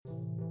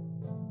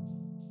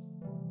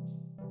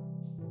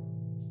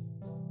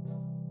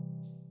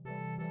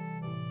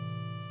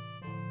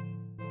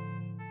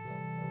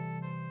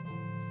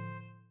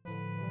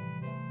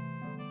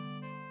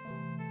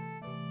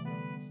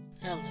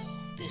Hello,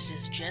 this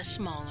is Jess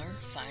Mahler,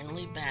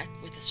 finally back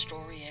with a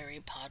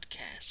Storyary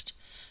podcast,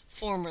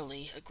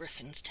 formerly A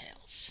Griffin's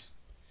Tales.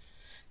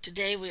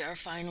 Today we are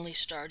finally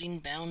starting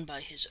Bound by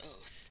His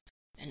Oath,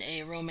 an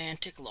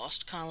aromantic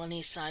Lost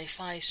Colony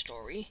sci-fi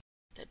story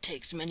that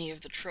takes many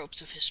of the tropes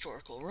of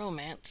historical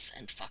romance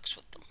and fucks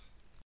with them.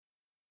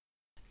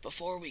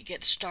 Before we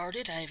get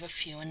started, I have a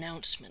few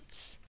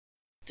announcements.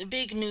 The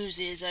big news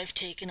is I've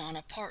taken on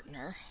a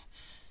partner.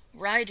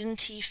 Ryden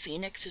T.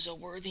 Phoenix is a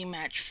worthy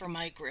match for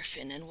my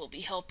Griffin and will be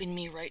helping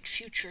me write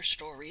future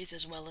stories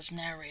as well as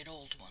narrate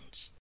old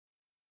ones.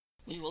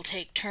 We will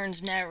take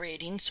turns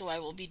narrating, so I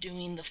will be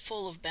doing the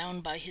full of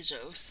Bound by His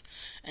Oath,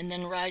 and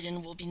then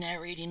Ryden will be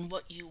narrating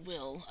What You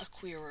Will, A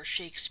Queerer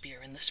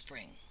Shakespeare in the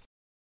spring.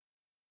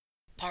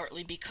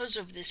 Partly because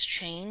of this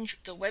change,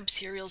 the web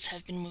serials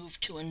have been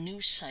moved to a new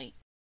site,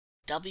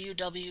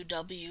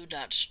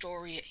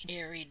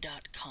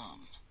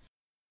 www.storyary.com.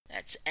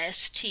 That's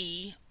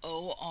STORYARIE.com.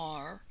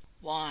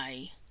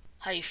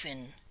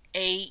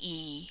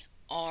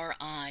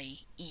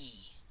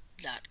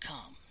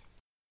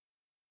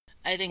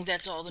 I think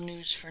that's all the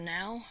news for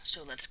now,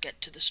 so let's get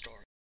to the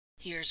story.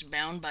 Here's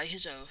Bound by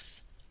His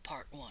Oath,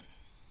 Part 1.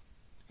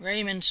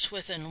 Raymond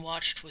Swithin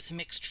watched with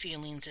mixed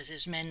feelings as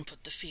his men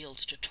put the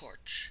fields to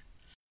torch.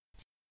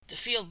 The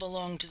field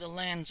belonged to the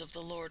lands of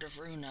the Lord of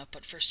Runa,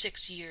 but for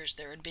 6 years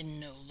there had been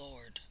no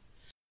lord.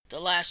 The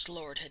last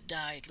lord had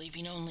died,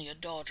 leaving only a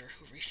daughter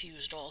who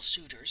refused all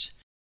suitors,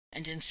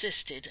 and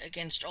insisted,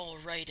 against all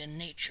right and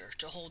nature,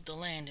 to hold the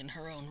land in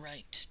her own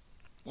right.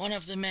 One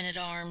of the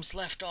men-at-arms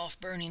left off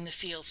burning the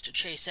fields to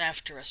chase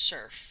after a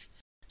serf,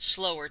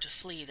 slower to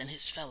flee than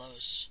his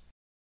fellows.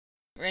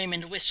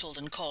 Raymond whistled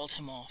and called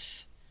him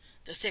off.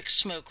 The thick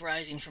smoke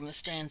rising from the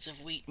stands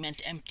of wheat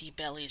meant empty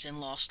bellies and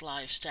lost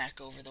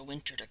livestock over the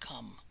winter to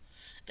come.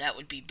 That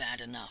would be bad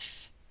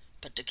enough.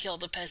 But to kill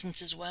the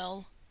peasants as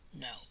well?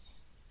 No.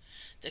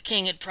 The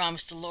king had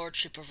promised the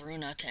lordship of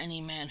Runa to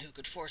any man who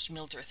could force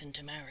Mildred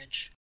into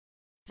marriage.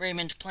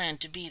 Raymond planned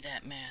to be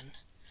that man.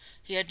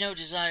 He had no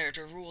desire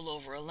to rule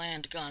over a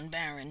land gone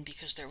barren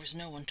because there was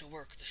no one to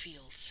work the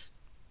fields.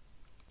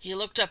 He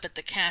looked up at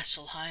the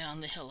castle high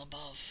on the hill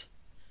above.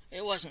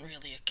 It wasn't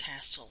really a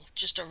castle,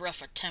 just a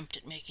rough attempt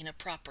at making a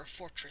proper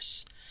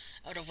fortress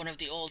out of one of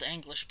the old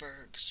English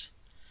burgs.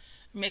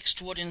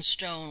 Mixed wood and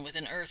stone with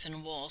an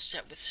earthen wall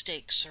set with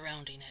stakes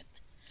surrounding it.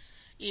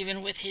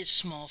 Even with his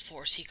small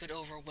force he could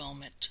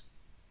overwhelm it.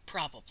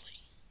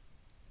 Probably.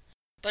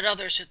 But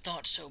others had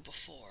thought so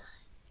before.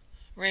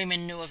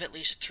 Raymond knew of at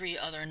least 3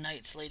 other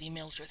knights Lady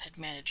Mildred had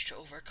managed to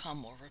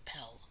overcome or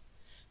repel,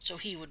 so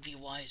he would be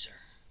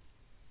wiser.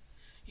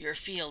 "Your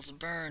fields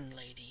burn,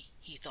 lady,"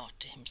 he thought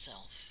to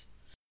himself.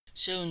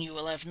 "Soon you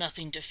will have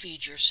nothing to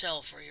feed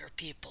yourself or your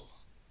people.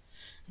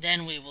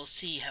 Then we will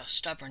see how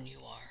stubborn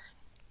you are."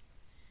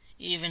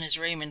 Even as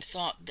Raymond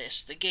thought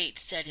this, the gate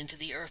set into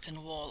the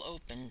earthen wall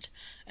opened,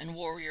 and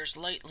warriors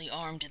lightly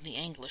armed in the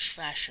English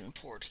fashion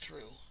poured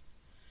through.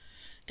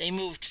 They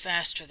moved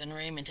faster than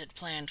Raymond had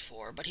planned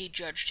for, but he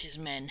judged his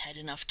men had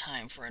enough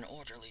time for an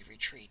orderly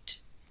retreat.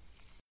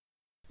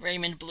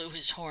 Raymond blew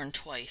his horn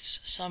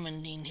twice,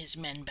 summoning his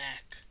men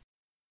back.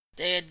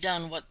 They had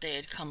done what they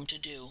had come to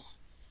do.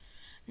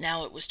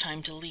 Now it was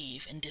time to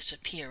leave and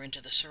disappear into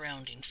the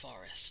surrounding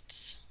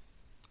forests.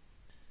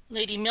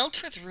 Lady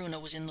Mildred Runa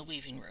was in the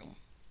weaving room.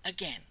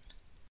 Again.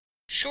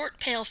 Short,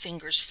 pale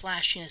fingers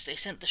flashing as they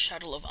sent the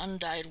shuttle of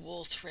undyed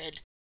wool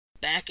thread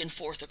back and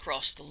forth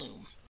across the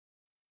loom.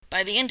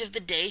 By the end of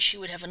the day she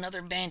would have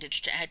another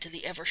bandage to add to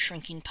the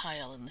ever-shrinking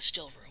pile in the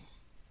still room.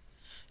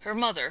 Her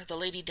mother, the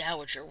Lady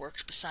Dowager,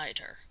 worked beside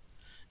her.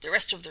 The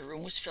rest of the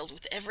room was filled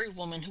with every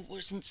woman who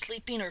wasn't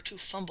sleeping or too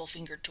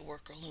fumble-fingered to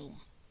work or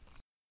loom.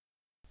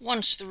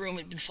 Once the room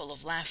had been full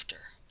of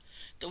laughter.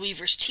 The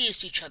weavers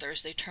teased each other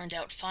as they turned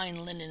out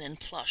fine linen and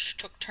plush,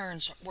 took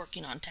turns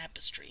working on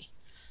tapestry.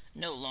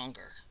 No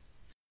longer.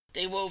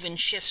 They wove in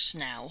shifts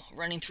now,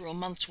 running through a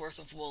month's worth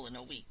of wool in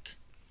a week.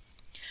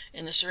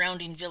 In the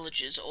surrounding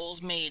villages,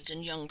 old maids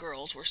and young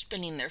girls were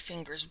spinning their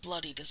fingers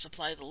bloody to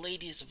supply the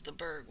ladies of the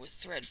burg with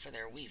thread for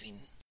their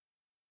weaving.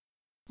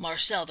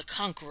 Marcel the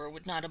Conqueror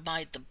would not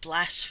abide the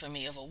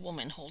blasphemy of a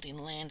woman holding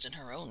lands in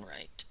her own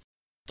right,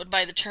 but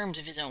by the terms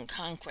of his own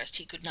conquest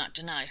he could not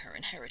deny her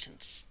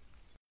inheritance.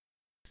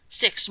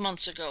 6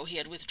 months ago he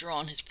had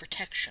withdrawn his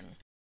protection,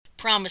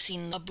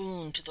 promising a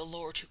boon to the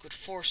lord who could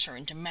force her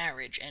into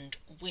marriage and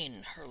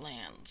win her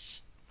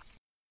lands.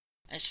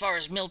 As far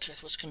as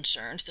Mildred was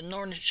concerned, the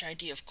Nornish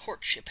idea of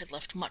courtship had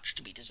left much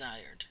to be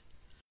desired.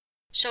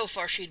 So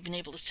far she had been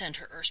able to send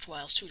her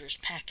erstwhile suitors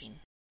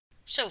packing.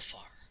 So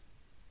far.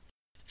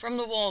 From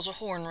the walls a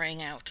horn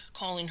rang out,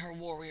 calling her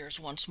warriors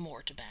once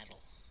more to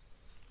battle.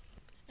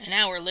 An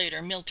hour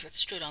later Mildred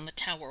stood on the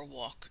tower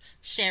walk,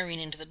 staring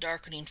into the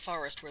darkening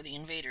forest where the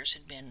invaders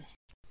had been.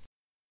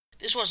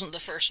 This wasn't the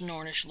first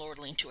Nornish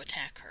lordling to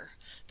attack her,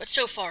 but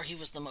so far he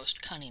was the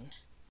most cunning.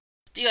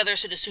 The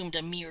others had assumed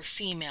a mere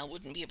female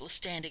wouldn't be able to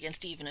stand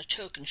against even a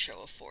token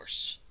show of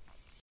force.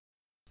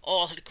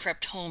 All had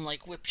crept home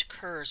like whipped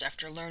curs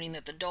after learning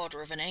that the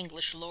daughter of an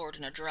English lord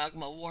and a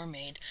Drachma war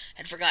maid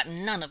had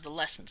forgotten none of the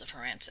lessons of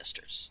her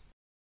ancestors.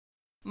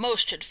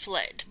 Most had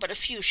fled, but a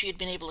few she had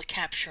been able to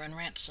capture and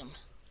ransom.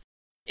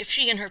 If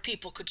she and her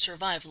people could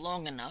survive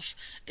long enough,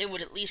 they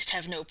would at least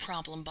have no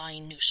problem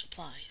buying new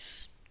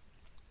supplies.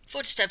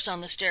 Footsteps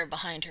on the stair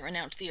behind her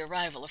announced the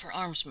arrival of her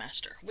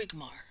arms-master,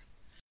 Wigmar.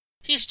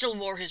 He still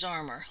wore his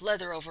armor,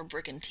 leather over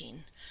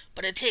brigantine,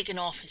 but had taken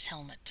off his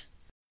helmet.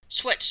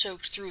 Sweat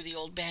soaked through the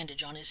old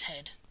bandage on his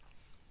head.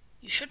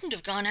 "You shouldn't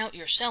have gone out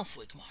yourself,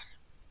 Wigmar."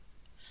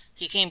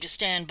 He came to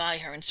stand by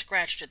her and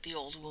scratched at the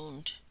old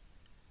wound.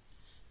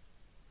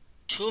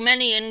 "Too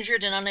many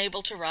injured and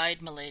unable to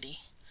ride,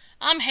 milady.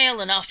 I'm hale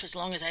enough as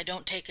long as I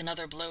don't take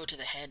another blow to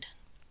the head."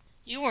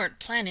 "You weren't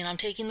planning on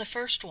taking the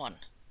first one,"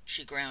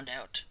 she ground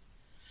out.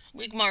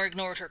 Wigmar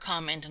ignored her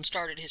comment and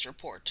started his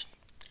report.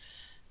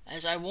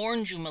 "As I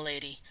warned you,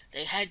 milady,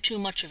 they had too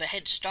much of a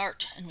head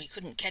start, and we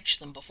couldn't catch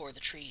them before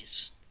the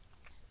trees."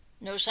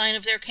 "No sign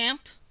of their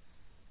camp?"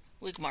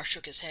 Wigmar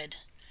shook his head.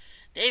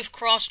 "They've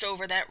crossed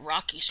over that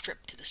rocky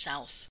strip to the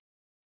south.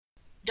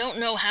 Don't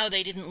know how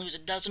they didn't lose a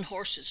dozen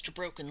horses to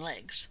broken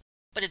legs,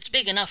 but it's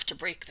big enough to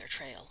break their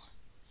trail.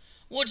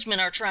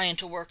 Woodsmen are trying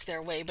to work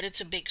their way, but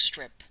it's a big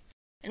strip,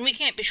 and we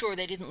can't be sure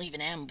they didn't leave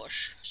an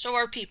ambush, so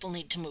our people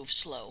need to move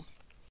slow.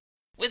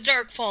 With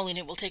dark falling,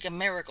 it will take a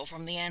miracle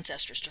from the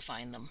ancestors to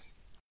find them."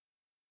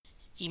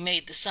 He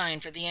made the sign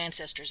for the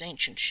ancestors'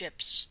 ancient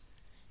ships.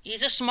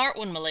 "He's a smart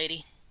one,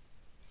 milady."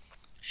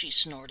 She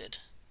snorted.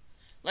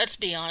 "Let's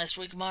be honest,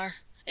 Wigmar.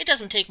 It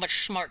doesn't take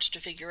much smarts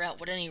to figure out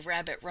what any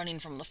rabbit running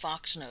from the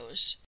fox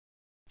knows.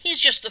 He's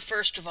just the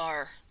first of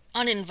our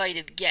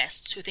uninvited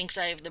guests who thinks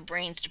I have the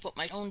brains to put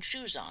my own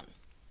shoes on."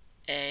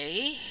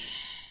 "Eh?"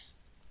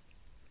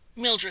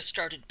 Mildred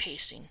started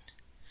pacing.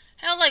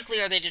 "How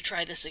likely are they to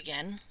try this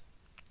again?"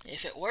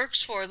 "If it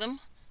works for them,"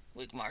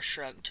 Wigmar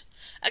shrugged.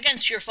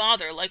 "Against your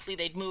father, likely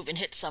they'd move and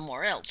hit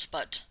somewhere else,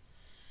 but—"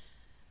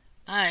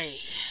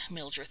 "Aye,"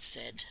 Mildred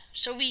said.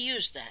 "So we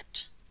use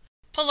that.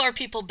 Pull our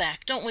people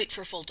back. Don't wait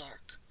for full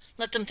dark.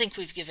 Let them think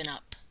we've given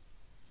up."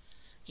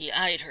 He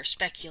eyed her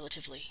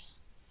speculatively.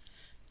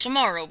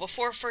 "Tomorrow,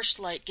 before first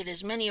light, get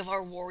as many of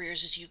our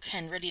warriors as you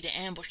can ready to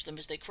ambush them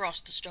as they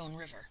cross the Stone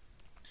River."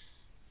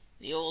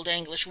 The old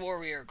English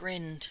warrior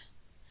grinned.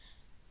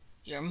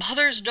 "Your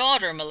mother's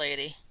daughter,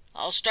 milady.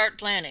 I'll start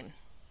planning."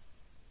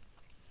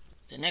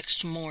 The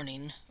next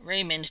morning,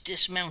 Raymond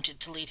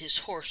dismounted to lead his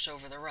horse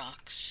over the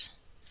rocks.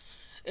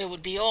 It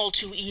would be all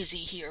too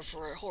easy here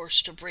for a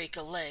horse to break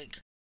a leg,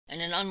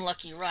 and an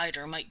unlucky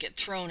rider might get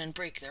thrown and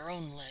break their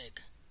own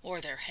leg,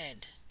 or their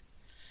head.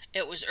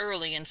 It was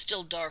early and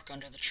still dark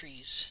under the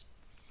trees.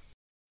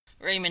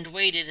 Raymond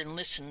waited and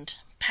listened,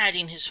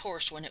 patting his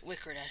horse when it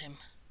whickered at him.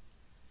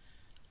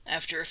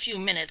 After a few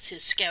minutes,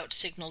 his scout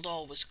signaled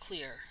all was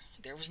clear.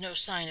 There was no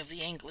sign of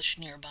the English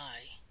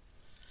nearby,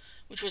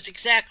 which was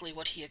exactly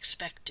what he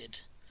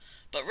expected.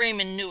 But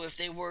Raymond knew if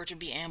they were to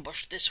be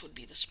ambushed, this would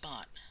be the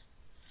spot.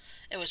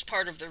 It was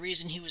part of the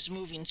reason he was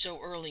moving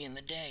so early in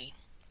the day.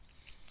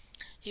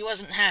 He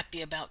wasn't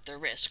happy about the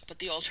risk, but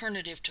the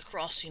alternative to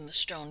crossing the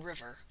Stone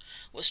River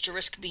was to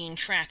risk being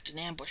tracked and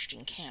ambushed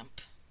in camp.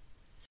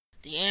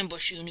 The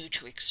ambush you knew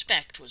to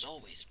expect was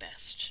always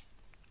best.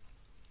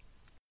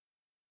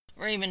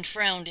 Raymond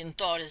frowned in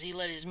thought as he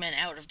led his men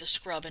out of the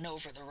scrub and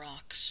over the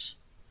rocks.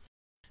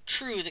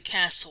 True, the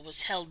castle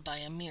was held by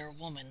a mere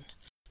woman,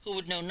 who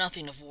would know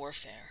nothing of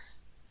warfare,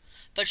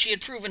 but she had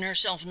proven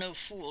herself no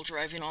fool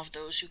driving off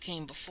those who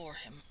came before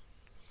him.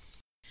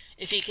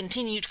 If he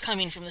continued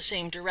coming from the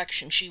same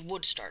direction, she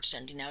would start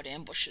sending out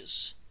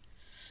ambushes.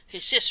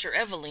 His sister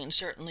Eveline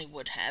certainly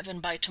would have,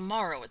 and by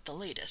tomorrow at the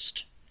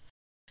latest.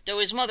 Though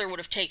his mother would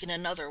have taken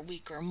another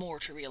week or more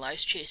to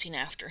realize chasing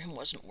after him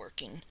wasn't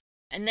working,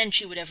 and then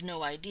she would have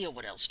no idea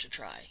what else to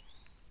try.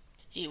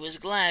 He was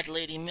glad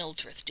Lady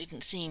Mildred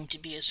didn't seem to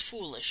be as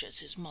foolish as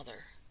his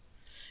mother.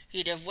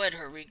 He'd have wed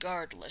her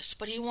regardless,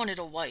 but he wanted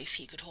a wife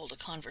he could hold a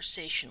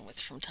conversation with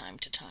from time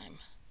to time.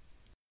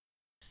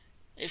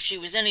 If she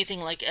was anything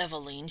like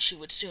Eveline, she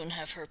would soon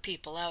have her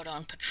people out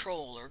on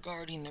patrol or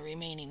guarding the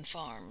remaining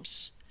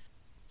farms.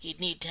 He'd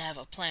need to have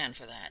a plan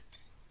for that.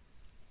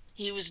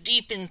 He was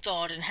deep in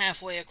thought and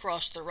halfway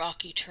across the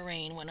rocky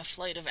terrain when a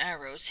flight of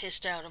arrows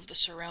hissed out of the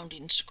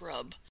surrounding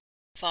scrub,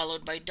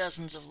 followed by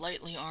dozens of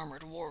lightly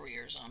armored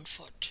warriors on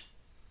foot.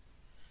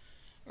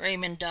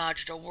 Raymond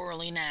dodged a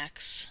whirling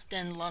axe,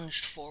 then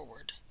lunged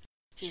forward.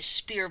 His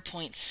spear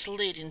point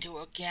slid into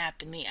a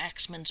gap in the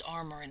axeman's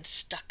armor and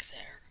stuck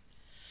there.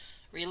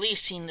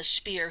 Releasing the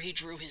spear, he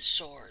drew his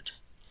sword.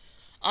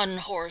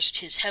 Unhorsed,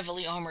 his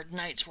heavily armored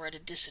knights were at a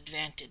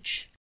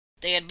disadvantage.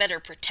 They had better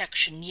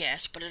protection,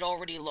 yes, but had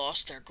already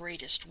lost their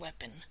greatest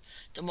weapon,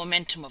 the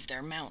momentum of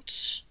their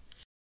mounts.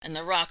 And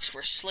the rocks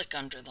were slick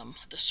under them.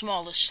 The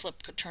smallest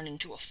slip could turn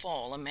into a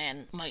fall a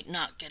man might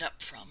not get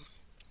up from.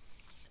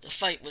 The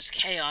fight was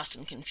chaos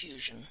and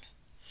confusion.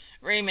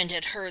 Raymond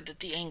had heard that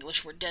the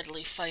English were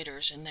deadly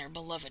fighters in their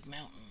beloved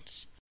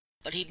mountains,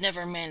 but he'd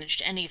never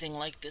managed anything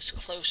like this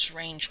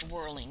close-ranged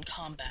whirling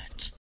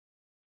combat.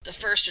 The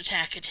first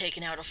attack had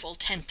taken out a full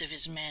 10th of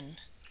his men.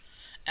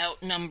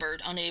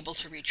 Outnumbered, unable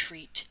to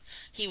retreat,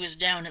 he was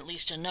down at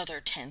least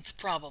another 10th,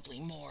 probably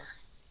more.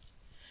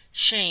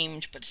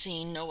 Shamed, but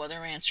seeing no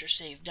other answer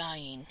save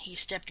dying, he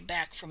stepped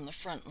back from the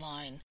front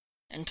line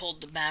and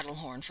pulled the battle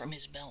horn from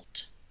his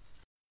belt.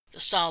 The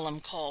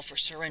solemn call for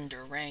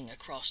surrender rang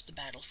across the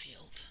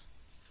battlefield.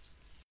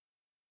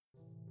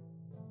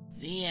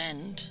 The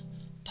end.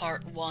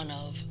 Part 1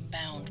 of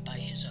Bound by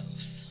His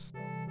Oath.